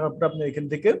থাকার পর আপনি এখান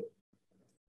থেকে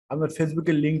আপনার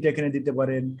ফেসবুকের লিঙ্কটা এখানে দিতে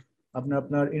পারেন, আপনি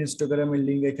আপনার ইনস্টাগ্রামের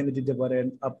লিঙ্ক এখানে দিতে পারেন,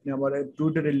 আপনি আমার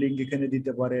টুইটারের লিঙ্ক এখানে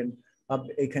দিতে পারেন,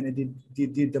 আপনি এখানে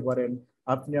দিতে পারেন,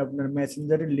 আপনি আপনার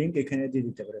মেসেঞ্জারের লিঙ্ক এখানে দিয়ে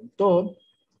দিতে পারেন। তো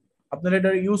আপনারা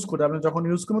এটা ইউজ করে আপনি যখন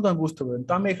ইউজ করবেন তখন বুঝতে পারবেন।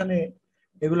 তো আমি এখানে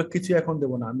এগুলো কিছু এখন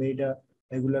দেবো না, আমি এটা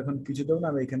এগুলো এখন কিছু দেবো না,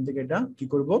 আমি এখান থেকে এটা কি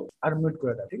করব, আনমিউট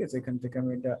করে রাখবো। ঠিক আছে, এখান থেকে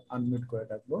আমি এটা আনমিউট করে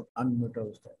রাখবো, আনমিউট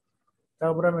অবস্থায়।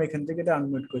 তারপর আমি এখান থেকে এটা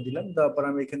আনমিউট করে দিলাম, তারপর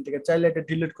আমি এখান থেকে চাইলে এটা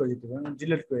ডিলিট করে দিতে পারি,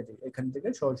 ডিলিট করে দিই, এখান থেকে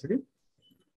সরাসরি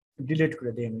ডিলিট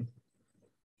করে দিই আমি,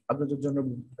 আপনাদের জন্য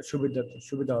সুবিধা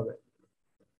সুবিধা হবে।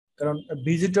 কারণ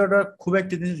ভিজিটররা খুব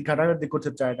একটা জিনিস ঘাটাঘাটি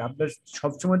করতে চায় না, আপনার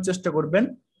সবসময় চেষ্টা করবেন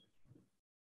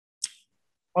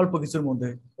অল্প কিছুর মধ্যে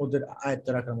ওদের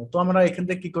আয়ত্তে রাখার মতো। তো আমরা এখান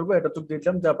থেকে কি করবো, এটা তো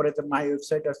দেখলাম, তারপরে মাই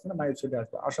ওয়েবসাইট আসছে না, মাই ওয়েবসাইটে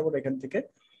আসবো, আসার পর এখান থেকে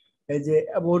এই যে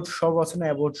অ্যাবাউট শপ আছে না,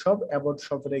 অ্যাবাউট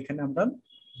শপের এখানে আমরা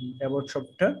অ্যাবাউট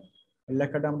শপটা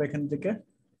লেখাটা আমরা এখান থেকে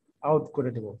আউট করে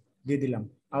দেবো, দিয়ে দিলাম,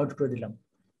 আউট করে দিলাম।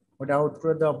 ওটা আউট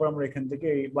করে দেওয়ার পর আমরা এখান থেকে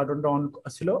এই বাটনটা অন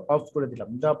ছিল অফ করে দিলাম,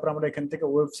 দেওয়ার পর আমরা এখান থেকে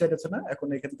ওয়েবসাইট আছে না, এখন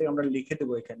এখান থেকে আমরা লিখে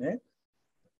দেবো এখানে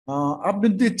আপনি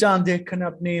যদি চান যে এখানে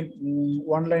আপনি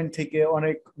অনলাইন থেকে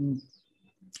অনেক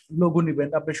লোগো নিবেন,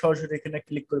 আপনি সরাসরি এখানে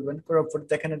ক্লিক করবেন, করার পর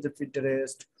দেখেন যে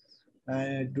Pinterest,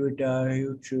 Twitter,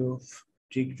 YouTube,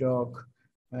 TikTok,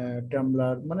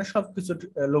 tumbler, মানে সবকিছু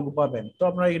লোগো পাবেন। তো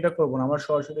আমরা এটা করবো না, আমরা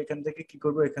সরাসরি এখান থেকে কি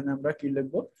করবো, এখানে আমরা কি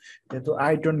লিখবো, যেহেতু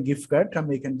আইটন গিফট কার্ড,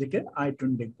 আমি এখান থেকে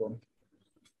আইটন লিখবো,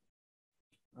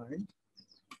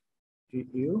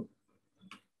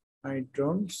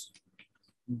 আইটনস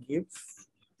গিফট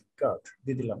কার্ড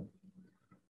দিয়ে দিলাম,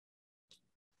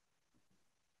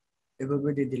 এভাবে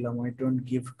দিয়ে দিলাম আইটন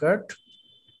গিফট কার্ড,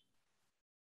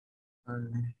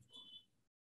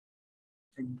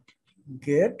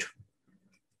 গেট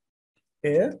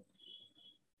এ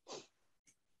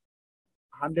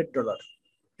 $100,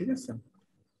 ঠিক আছে,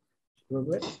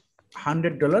 এভাবে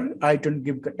 $100 আইটন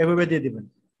গিফট কার্ড এভাবে দিয়ে দিবেন,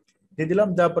 দিয়ে দিলাম।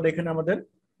 তারপর এখানে আমাদের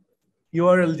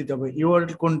ইউআরএল দিতে হবে,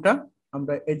 ইউআরএল কোনটা,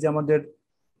 আমরা এই যে আমাদের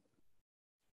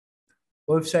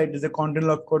ওয়েবসাইটে যে কন্টেন্ট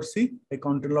লক করছি, এই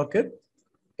কন্টেন্ট লকের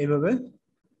এইভাবে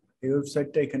এই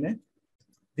ওয়েবসাইটটা এখানে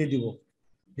দিয়ে দিব,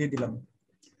 দিয়ে দিলাম,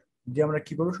 দিয়ে আমরা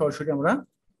কি করবো, সরাসরি আমরা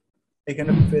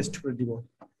এখানে পেস্ট করে দিব,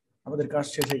 আমাদের কাজ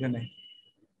শেষ এখানে।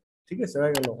 ঠিক আছে,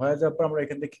 হয়ে গেল, হয়ে যাওয়ার পর আমরা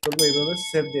এখান থেকে কি করবো, এইভাবে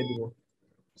সেভ দিয়ে দিব,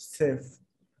 সেভ,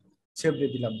 সেভ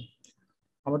দিয়ে দিলাম,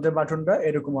 আমাদের বাটনটা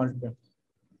এরকম আসবে,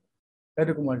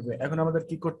 এরকম আসবে। এখন আমাদের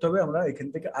কি করতে হবে, আমরা এখান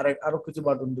থেকে আরো কিছু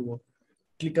বাটন দিব,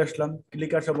 ক্লিক আসলাম,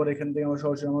 ক্লিক আসার পর এখান থেকে আমরা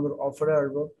সরাসরি আমাদের অফারে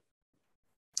আসবো,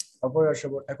 অফারে আসার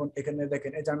পর এখন এখানে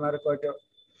দেখেন এই জানলার কয়েকটা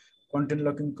কন্টেন্ট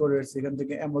লকিং করে এসেছি, এখান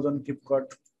থেকে অ্যামাজন গিফট কার্ড,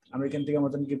 আমি এখান থেকে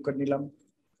অ্যামাজন গিফট কার্ড নিলাম,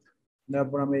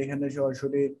 তারপর আমি এখানে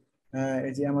সরাসরি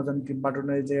এই যে অ্যামাজন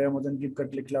বাটনে যে অ্যামাজন গিফট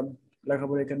কার্ড লিখলাম, লেখার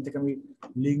পরে এখান থেকে আমি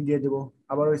লিঙ্ক দিয়ে দেবো,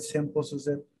 আবার ওই সেম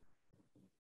প্রসেসে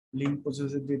লিঙ্ক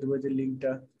প্রসেসে দিয়ে দেবো, যে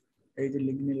লিঙ্কটা, এই যে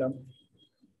লিঙ্ক নিলাম,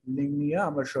 লিঙ্ক নিয়ে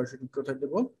আমরা সরাসরি কোথায়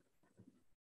দেবো,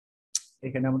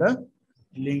 এখানে আমরা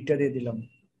লিঙ্কটা দিয়ে দিলাম,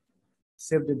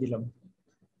 সেভ দিয়ে দিলাম,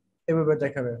 এভাবে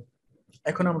দেখাবে।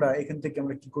 এখন আমরা এখান থেকে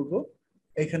আমরা কি করব,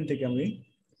 এখান থেকে আমি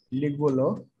লিখবো হলো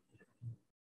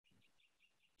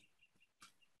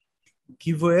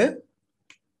গিভওয়ে,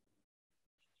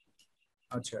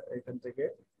 আচ্ছা এখান থেকে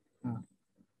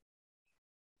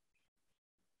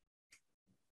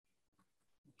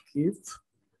গিভ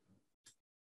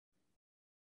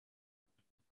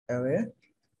অ্যাওয়ে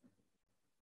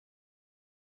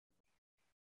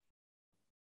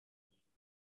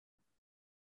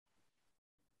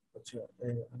আচ্ছা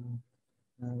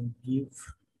গিভ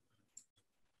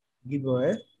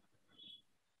গিভওয়ে,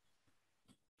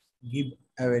 গিভ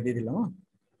অ্যাওয়ে দিয়ে দিলাম,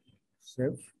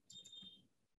 save,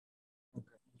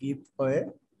 give away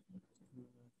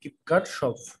gift card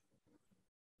shop,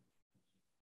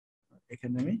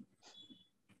 এখানে আমি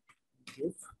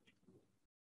give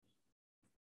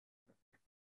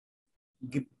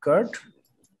gift card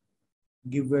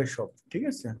giveaway shop, ঠিক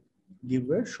আছে,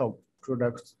 গিভওয়ে শপ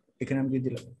প্রোডাক্টস এখানে আমি দিয়ে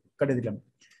দিলাম, কাটে দিলাম।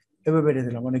 এভাবে দিয়ে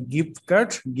দিলাম, মানে গিফট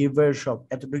কার্ড গিভওয়ে শপ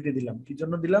এতটুকু দিলাম। কি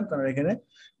জন্য দিলাম? কারণ এখানে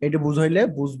এটা বুঝাইলে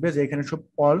বুঝবে যে এখানে সব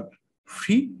অল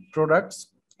ফ্রি প্রোডাক্টস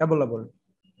অ্যাভেলেবল।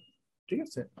 ঠিক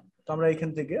আছে, তো আমরা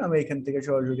আমি এখান থেকে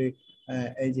সরাসরি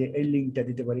এই যে এই লিঙ্কটা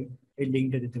দিতে পারি, এই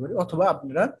লিঙ্কটা দিতে পারি, অথবা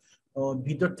আপনারা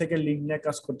ভিতর থেকে লিঙ্ক নিয়ে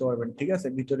কাজ করতে পারবেন। ঠিক আছে,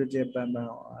 ভিতরে যে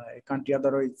কান্ট্রি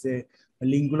আদারওয়াইজ যে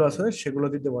লিঙ্ক গুলো আছে সেগুলো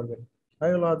দিতে পারবেন।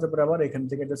 হয়ে গেল, হতে পারে আবার এখান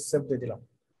থেকে এটা সেভ দিয়ে দিলাম,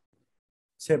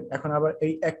 সেভ। এখন আবার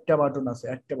এই একটা বাটন আছে,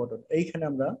 একটা বাটন এইখানে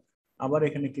আমরা আবার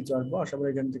এখানে কিছু আসবো, আসার পর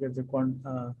এখান থেকে যে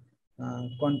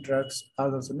কন্ট্রাক্টস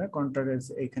আজ আছে না, কন্ট্রাক্ট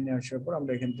এইখানে আসার পর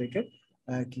আমরা এখান থেকে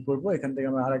কি করব, এখান থেকে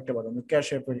আমরা আরেকটা বাটন ক্যাশ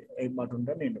অ্যাপের এই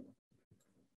বাটনটা নিয়ে নেব,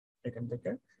 এখান থেকে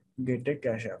গেট এ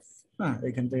ক্যাশ অ্যাপ। হ্যাঁ,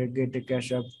 এখান থেকে গেট এ ক্যাশ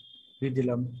অ্যাপ দিয়ে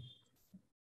দিলাম।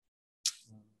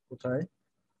 কোথায়,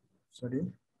 সরি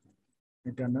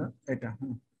এটা না, এটা,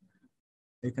 হ্যাঁ,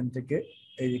 এখান থেকে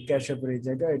এই যে ক্যাশ অ্যাপের এই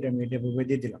জায়গা, এটা আমি এটা ভাবে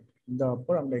দিয়ে দিলাম। দেওয়ার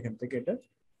পর আমরা এখান থেকে এটা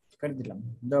কেটে দিলাম।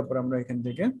 দেওয়ার পর আমরা এখান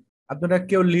থেকে, আপনারা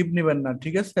কেউ লিভ নেবেন না,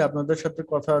 ঠিক আছে? আপনাদের সাথে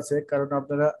কথা আছে, কারণ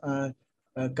আপনারা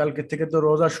কালকে থেকে তো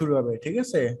রোজা শুরু হবে, ঠিক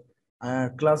আছে?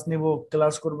 ক্লাস নিব,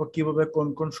 ক্লাস করব কিভাবে, কোন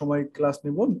কোন সময় ক্লাস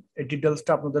নিব, এই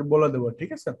ডিটেলসটা আপনাদের বলে দেবো, ঠিক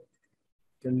আছে?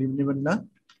 কেউ লিভ নেবেন না।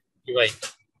 জি ভাই।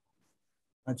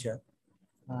 আচ্ছা,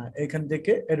 এখান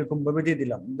থেকে এরকম ভাবে দিয়ে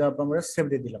দিলাম, দেওয়ার পর আমরা সেভ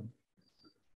দিয়ে দিলাম,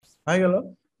 হয়ে গেল।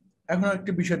 এখন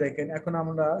একটা বিষয় দেখেন, এখন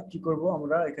আমরা কি করব,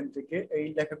 আমরা এখান থেকে এই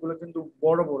লেখাগুলো কিন্তু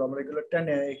বড় বড়, আমরা এগুলো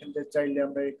টেনে এখান থেকে চাইলে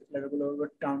আমরা এই লেখাগুলো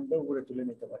টানতে উপরে তুলে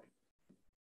নিতে পারি,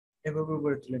 এভাবে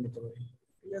উপরে তুলে নিতে পারি।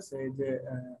 ঠিক আছে, এই যে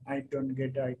আইটন,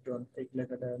 গেট আইটন, এই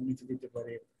লেখাটা নিচে দিতে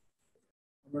পারি,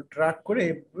 আমরা ট্র্যাক করে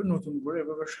এভাবে নতুন করে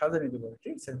এভাবে সাজিয়ে নিতে পারি।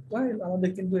 ঠিক আছে, তো আমাদের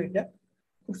কিন্তু এটা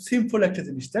খুব সিম্পল একটা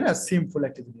জিনিস, তাই না? সিম্পল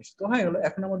একটা জিনিস তো হয়ে গেল।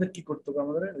 এখন আমাদের কি করতে হবে,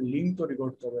 আমাদের লিঙ্ক তৈরি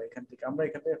করতে হবে। এখান থেকে আমরা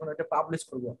এখান থেকে এখন একটা পাবলিশ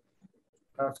করবো,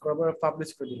 কাজ করার পর পাবলিশ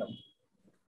করে দিলাম,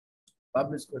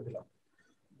 পাবলিশ করে দিলাম।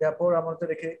 তারপর আমাদের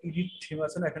এখানে এডিট থিম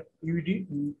আছে না, এখন ইউডি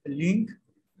লিঙ্ক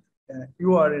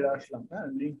ইউআরএল আসলাম, হ্যাঁ,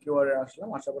 লিঙ্ক ইউআরএল আসলাম,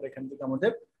 আসার পর এখান থেকে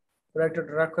আমাদের একটা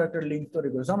ড্রাগ করে একটা লিঙ্ক তৈরি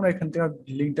করেছে। আমরা এখান থেকে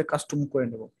লিঙ্কটা কাস্টম করে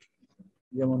নেব,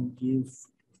 যেমন gift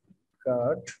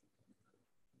card,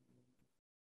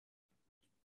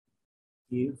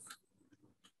 gift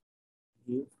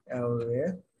gift away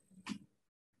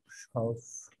সব।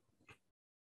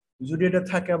 যদি এটা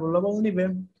থাকে অ্যাভেলেবল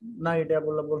নিবেন, না এটা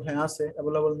অ্যাভেলেবল, হ্যাঁ আছে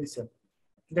অ্যাভেলেবল নিছেন,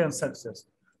 দেখেন সাকসেস।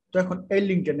 তো এখন এই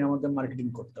লিঙ্কটা নিয়ে আমাদের মার্কেটিং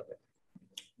করতে হবে।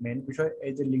 মেন বিষয়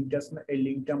এই যে লিঙ্কটা আছে না, এই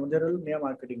লিঙ্কটা আমাদের নিয়ে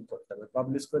মার্কেটিং করতে হবে।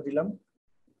 পাবলিশ করে দিলাম,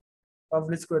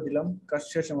 পাবলিশ করে দিলাম, কাজ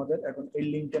শেষ আমাদের। এখন এই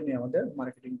লিঙ্কটা নিয়ে আমাদের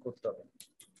মার্কেটিং করতে হবে।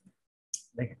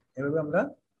 দেখেন এভাবে আমরা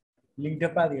লিঙ্কটা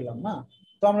পাঠিয়ে দিলাম না।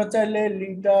 তো আমরা চাইলে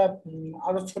লিঙ্কটা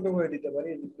আরো ছোট করে দিতে পারি,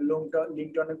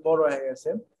 লিঙ্কটা অনেক বড় হয়ে গেছে।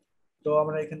 তো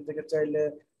আমরা এখান থেকে চাইলে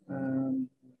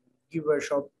গিভওয়ে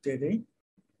শপ দিয়ে দিই,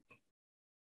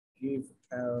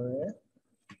 গিভওয়ে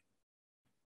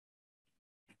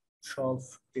শপ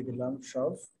দিয়ে দিলাম,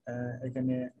 শপ।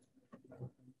 এখানে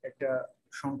একটা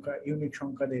সংখ্যা, ইউনিক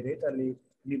সংখ্যা দিয়ে দিই, তাহলে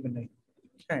নিবে নাই।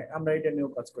 হ্যাঁ, আমরা এটা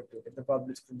নিয়েও কাজ করতে পারি। এটা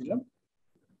পাবলিশ করে দিলাম,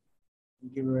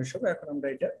 গিভওয়ে শপ। এখন আমরা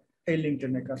এটা এই লিঙ্কটা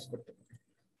নিয়ে কাজ করতে পারি,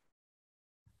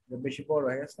 বেশি বড়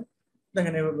হয়ে গেছে।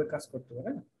 দেখেন এভাবে কাজ করতে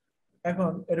পারে।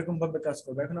 এখন এরকম ভাবে কাজ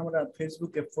করবে। এখন আমরা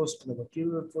ফেসবুকে পোস্ট দেবো,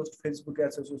 কিভাবে পোস্ট, ফেসবুকে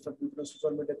আছে বিভিন্ন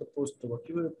সোশ্যাল মিডিয়াতে পোস্ট দেবো,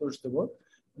 কিভাবে পোস্ট দেবো।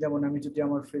 যেমন আমি যদি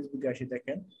আমার ফেসবুকে আসি,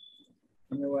 দেখেন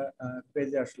আমি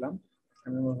পেজে আসলাম,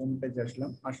 আমি আমার হোম পেজে আসলাম,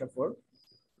 আসার পর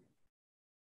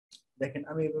দেখেন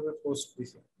আমি এভাবে পোস্ট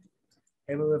দিছি।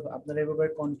 এভাবে আপনারা এভাবে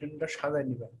কন্টেন্টটা সাজাই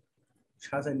নেবেন,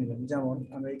 সাজাই নেবেন। যেমন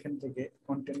আমরা এখান থেকে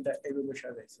কন্টেন্টটা এইভাবে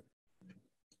সাজাইছি,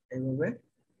 এইভাবে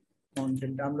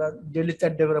কন্টেন্ট আমরা ডেইলি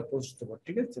 4টা করে পোস্ট দেবো,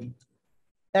 ঠিক আছে?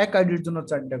 এক আইডির জন্য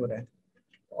 4টা করে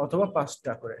অথবা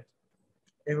 5টা করে,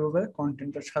 এভাবে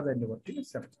কন্টেন্টটা সাজাই নেব, ঠিক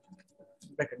আছে?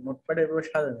 দেখেন নোটপ্যাডে এভাবে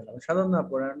সাজাই নিলাম, সাজানোর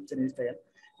পরে আমি জিনিস দেখেন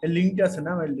এই লিঙ্কটা আছে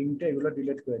না, আমি লিঙ্কটা এগুলো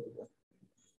ডিলিট করে দিব,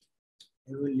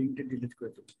 এইভাবে লিঙ্কটা ডিলিট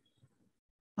করে দিব।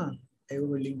 হ্যাঁ,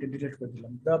 এইভাবে লিঙ্কটা ডিলিট করে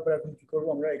দিলাম। তারপর এখন কি করবো,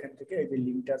 আমরা এখান থেকে এই যে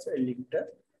লিঙ্কটা আছে, এই লিঙ্কটা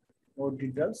মোর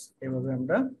ডিটেলস এভাবে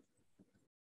আমরা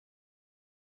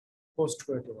পোস্ট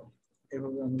করে দেবো।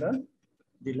 এভাবে আমরা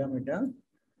দিলাম, এটা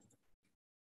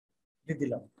দিয়ে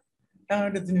দিলাম। এখন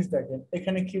একটা জিনিস দেখেন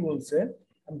এখানে কি বলছে,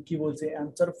 আমি কি বলছি,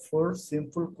 answer 4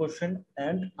 simple question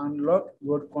and unlock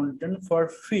your content for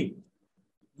free,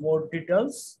 more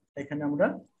details. এখানে আমরা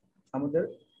আমাদের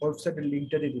ওয়েবসাইটের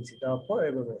লিঙ্কটা দিয়ে দিচ্ছি। তারপর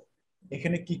এভাবে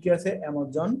এখানে কি কি আছে,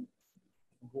 Amazon,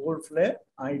 Google play,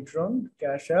 আইট্রন,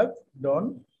 cash app, Don,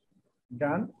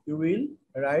 done, you will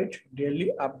write daily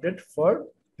update for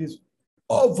this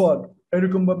offer,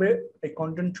 এরকম ভাবে এই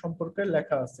কন্টেন্ট সম্পর্কে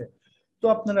লেখা আছে। তো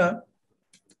আপনারা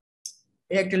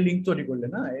এই একটা লিঙ্ক তৈরি করলে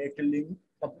না, এই একটা লিঙ্ক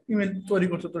ইমেল তৈরি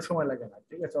করতে তো সময় লাগে না,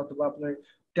 ঠিক আছে? অথবা আপনি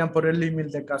টেম্পোরারি ইমেল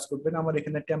দিয়ে কাজ করবেন। আমার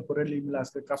এখানে টেম্পোরারি ইমেল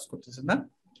আজকে কাজ করতেছে না।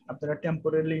 আপনারা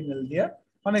টেম্পোরারি ইমেল দিয়ে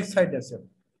অনেক সাইট আছে,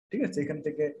 ঠিক আছে? এখান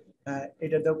থেকে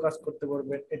এটা দিয়েও কাজ করতে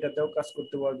পারবেন, এটা দিয়েও কাজ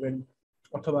করতে পারবেন,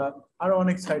 অথবা আরো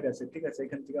অনেক সাইট আছে, ঠিক আছে?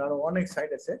 এখান থেকে আরো অনেক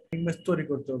সাইট আছে, ইমেজ তৈরি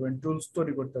করতে পারবেন, টুলস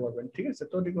তৈরি করতে পারবেন, ঠিক আছে?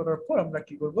 তৈরি করার পর আমরা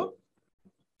কি করব,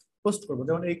 পোস্ট করব।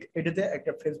 যেমন এটাতে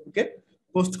একটা ফেসবুকে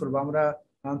পোস্ট করব আমরা।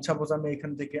 সাপোজ আমি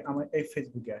এখান থেকে আমার এই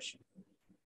ফেসবুকে আসি,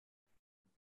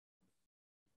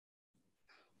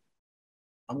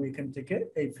 আমি এখান থেকে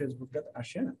এই ফেসবুকটা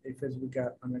আসে, এই ফেসবুকে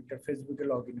আমি একটা ফেসবুকে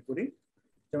লগ ইন করি।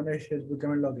 যেমন এই ফেসবুকে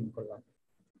আমি লগ ইন করলাম,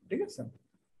 ঠিক আছে?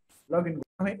 লগ ইন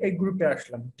আমি এই গ্রুপে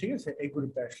আসলাম, ঠিক আছে? এই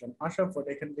গ্রুপে আসলাম, আসার পর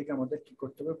এখান থেকে আমাদের কি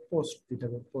করতে হবে, পোস্ট দিতে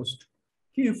হবে। পোস্ট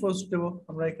কি পোস্ট দেবো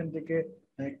আমরা এখান থেকে,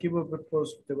 কিভাবে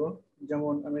পোস্ট দেবো?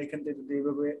 যেমন আমি এখান থেকে যদি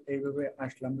এইভাবে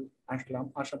আসলাম,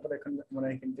 আসার পর আমরা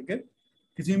এখান থেকে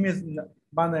কিছু ইমেজ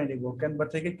বানায় নিবো, ক্যানভা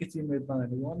থেকে কিছু ইমেজ বানায়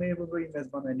নিবো। আমি এইভাবে ইমেজ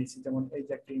বানায় নিচ্ছি, যেমন এই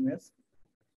যে একটা ইমেজ,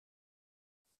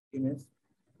 ইমেজ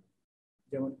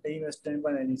যেমন এই ইমেজটা আমি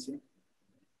বানিয়ে নিয়েছি,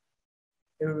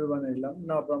 এভাবে বানিয়ে নিলাম।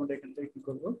 নেওয়ার পর আমরা এখান থেকে কি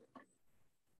করবো,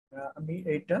 আমি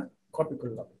এইটা কপি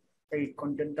করলাম, এই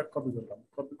কন্টেন্টটা কপি করলাম,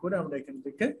 কপি করে আমরা এখান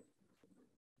থেকে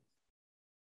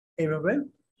এইভাবে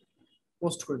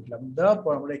পোস্ট করে দিলাম। দেওয়ার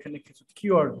পর আমরা এখানে কিছু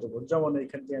কিওয়ার্ড দেবো, যেমন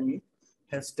এখান থেকে আমি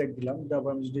হ্যাশট্যাগ দিলাম। দেওয়ার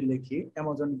পর আমি যদি লিখি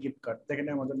অ্যামাজন গিফট কার্ড, দেখেন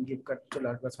অ্যামাজন গিফট কার্ড চলে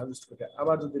আসবে সাজেস্ট করে।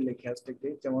 আবার যদি লিখি হ্যাশট্যাগ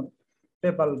দিই, যেমন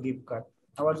পেপাল গিফট কার্ড।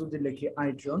 আবার যদি লিখি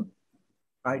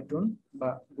আইটুন বা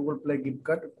Google play gift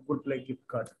card, Google play gift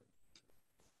card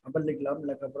আবার লিখলাম।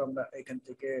 লেখার পর আমরা এখান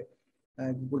থেকে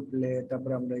গুগল প্লে,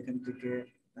 তারপরে আমরা এখান থেকে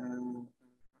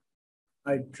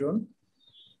আইট্রন,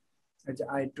 এই যে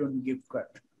আইট্রন গিফট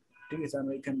কার্ড, ঠিক আছে?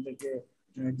 আমি এখান থেকে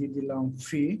দিয়ে দিলাম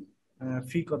ফ্রি,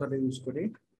 ফ্রি কথাটা ইউজ করি।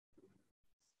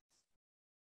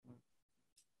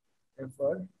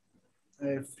 এরপর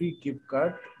free gift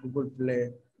card Google play,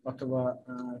 অথবা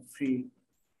ফ্রি,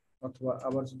 অথবা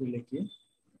আবার যদি লিখি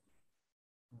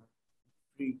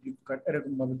ফ্রি গিফট কার্ড,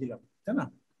 এরকম ভাবে দিলাম, তাই না?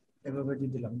 এভাবে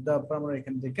দিয়ে দিলাম। তারপর আমরা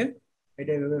এখান থেকে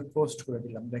এটা এভাবে পোস্ট করে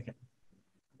দিলাম, দেখেন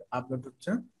আপলোড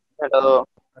হচ্ছে। হ্যালো।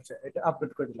 আচ্ছা, এটা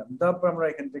আপলোড করে দিলাম। তারপর আমরা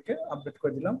এখান থেকে আপডেট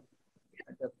করে দিলাম,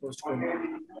 এটা পোস্ট করে দিলাম।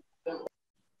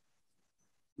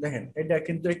 দেখেন এটা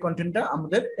কিন্তু এই কন্টেন্টটা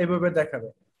আমাদের এইভাবে দেখাবে,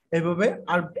 এইভাবে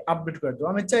আপডেট করে দেবো।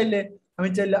 আমি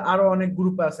চাইলে আরো অনেক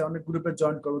গ্রুপ আছে, অনেক গ্রুপে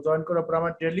জয়েন করবো। জয়েন করার পর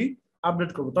আমার ডেইলি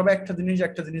আপডেট করবো। তবে একটা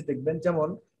জিনিস দেখবেন, যেমন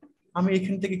আমি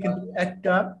এখান থেকে কিন্তু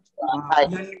একটা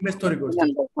ল্যান্ডিং পেজ তৈরি করছি।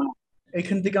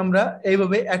 এখান থেকে আমরা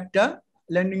এইভাবে একটা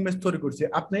ল্যান্ডিং পেজ তৈরি করছি।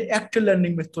 আপনি একটা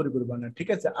ল্যান্ডিং পেজ তৈরি করবেন না, ঠিক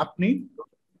আছে? আপনি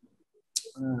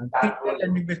তিনটে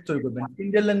ল্যান্ডিং পেজ তৈরি করবেন।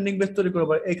 তিনটে ল্যান্ডিং পেজ তৈরি করার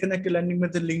পর এখানে একটা ল্যান্ডিং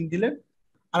পেজের লিঙ্ক দিলেন,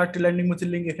 আর একটা ল্যান্ডিং পেজের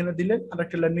লিঙ্ক এখানে দিলেন, আর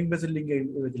একটা ল্যান্ডিং পেজের লিঙ্ক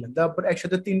দিলেন। তারপর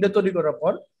একসাথে তিনটে তৈরি করার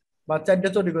পর বা চারটে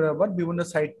তৈরি করার পর বিভিন্ন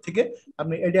সাইট থেকে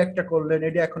আপনি এটা একটা করলেন,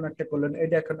 এটা এখন একটা করলেন,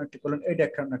 এটা এখন একটা করলেন, এটা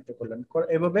এখন একটা করলেন,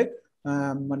 এভাবে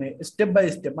মানে স্টেপ বাই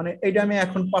স্টেপ। মানে এটা আমি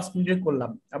এখন 5 মিনিট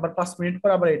করলাম, আবার 5 মিনিট পর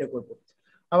আবার এটা করবো,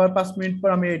 আবার 5 মিনিট পর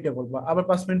আমি এইটা করবো, আবার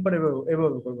 5 মিনিট পর এভাবে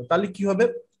এভাবে করবো। তাহলে কি হবে,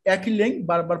 একই লিঙ্ক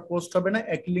বারবার পোস্ট হবে না,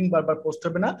 একই লিঙ্ক বারবার পোস্ট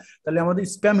হবে না। তাহলে আমাদের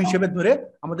স্প্যাম হিসেবে ধরে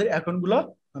আমাদের অ্যাকাউন্ট গুলো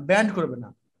ব্যান করবে না।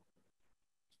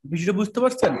 বিষয়টা বুঝতে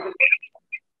পারছেন?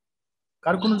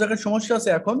 কার কোনো জায়গায় সমস্যা আছে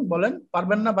এখন বলেন,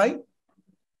 পারবেন না ভাই?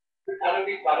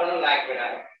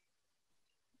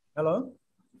 হ্যালো,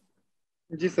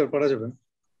 জি স্যার, করা যাবে।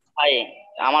 ভাই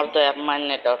আমার তো অ্যাপমাইন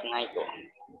নেটওয়ার্ক নাই তো।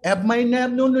 অ্যাপ মাইনে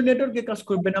আপনি অন্য নেটওয়ার্কে কাজ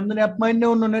করবেন, আপনার অ্যাপ মাইনে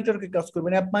অন্য নেটওয়ার্কে কাজ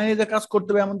করবেন। অ্যাপ মাইনে যে কাজ করতে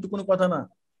হবে এমন তো কোনো কথা না,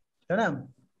 তাই না?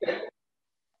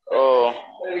 ও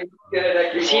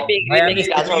সিপি ভাই গ্রিপে আমি কি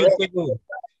কাজ সিপি হবে? গ্রিপ থেকে করবো।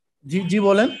 জি জি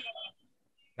বলেন।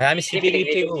 ভাই আমি সিপি সিপি গ্রিপ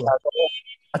গ্রিপে থেকে কি করবো। কাজ হবে?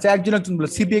 আচ্ছা, একজন বলে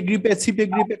সিপিএ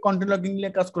গ্রিপে কন্টেন্ট লগিং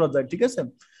নিয়ে কাজ করা যায়, ঠিক আছে?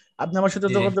 আপনি আমার সাথে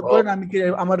জি। যোগাযোগ করেন, আমি কি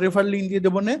আমার রেফার লিংক দিয়ে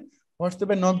দেবো না,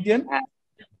 হোয়াটসঅ্যাপে নক দেন। হ্যাঁ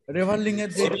রেফার লিংক এর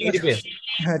দিয়ে সিপি দিলে, গ্রিপে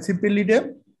হ্যাঁ সিপি লিডে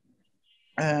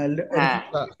হ্যাঁ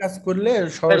কাজ করলে ভাই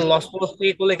সহজ। লস প্লস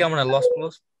থেকে করলে কেমন হয়? লস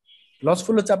প্লস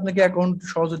লসফুল হচ্ছে আপনাকে অ্যাকাউন্ট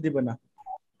সহজে দিবে না।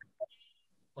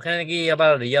 ওখানে নাকি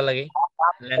আবার ইয়া লাগে,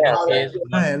 ল্যান্ডিং আছে। পেজ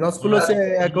হ্যাঁ, লসফুল হচ্ছে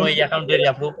অ্যাকাউন্ট অ্যাকাউন্টের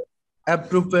অ্যাপ্রুভ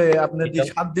অ্যাপ্রুভে আপনার যে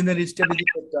 7 দিনের স্ট্র্যাটেজি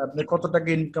করতে হবে, আপনি কত টাকা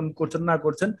ইনকাম করছেন না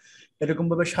করছেন, এরকম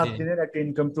ভাবে 7 দিনের একটা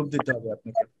ইনকাম প্রুফ দিতে হবে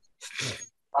আপনাকে,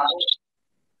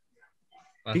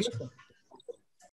 ঠিক আচ্ছা। আছে?